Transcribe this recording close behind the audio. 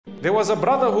There was a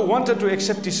brother who wanted to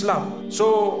accept Islam.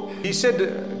 So he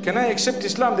said, can I accept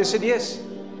Islam? They said yes.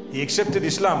 He accepted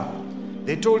Islam.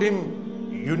 They told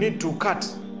him, you need to cut.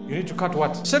 You need to cut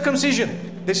what?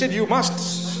 Circumcision. They said, you must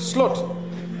slaughter.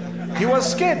 He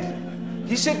was scared.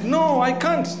 He said, no, I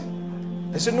can't.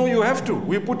 They said, no, you have to.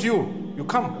 We put you. You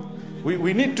come.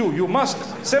 We need to. You must.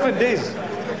 7 days.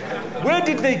 Where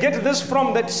did they get this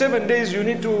from, that 7 days you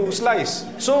need to slice?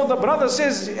 So the brother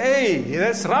says, hey,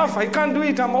 that's rough. I can't do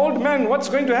it. I'm an old man. What's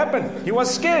going to happen? He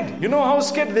was scared. You know how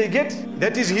scared they get?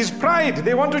 That is his pride.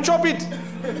 They want to chop it.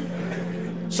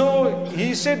 So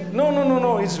he said,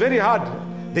 no. It's very hard.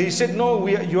 They said, no,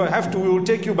 we will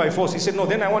take you by force. He said, no,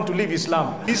 then I want to leave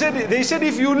Islam. They said,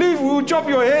 if you leave, we will chop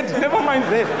your head. Never mind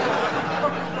that.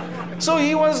 So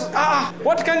he was,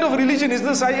 what kind of religion is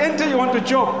this? I enter, you want to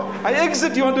chop. I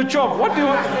exit, you want to chop. What do you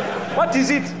want? What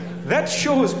is it? That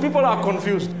shows people are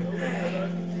confused.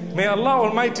 May Allah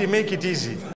Almighty make it easy.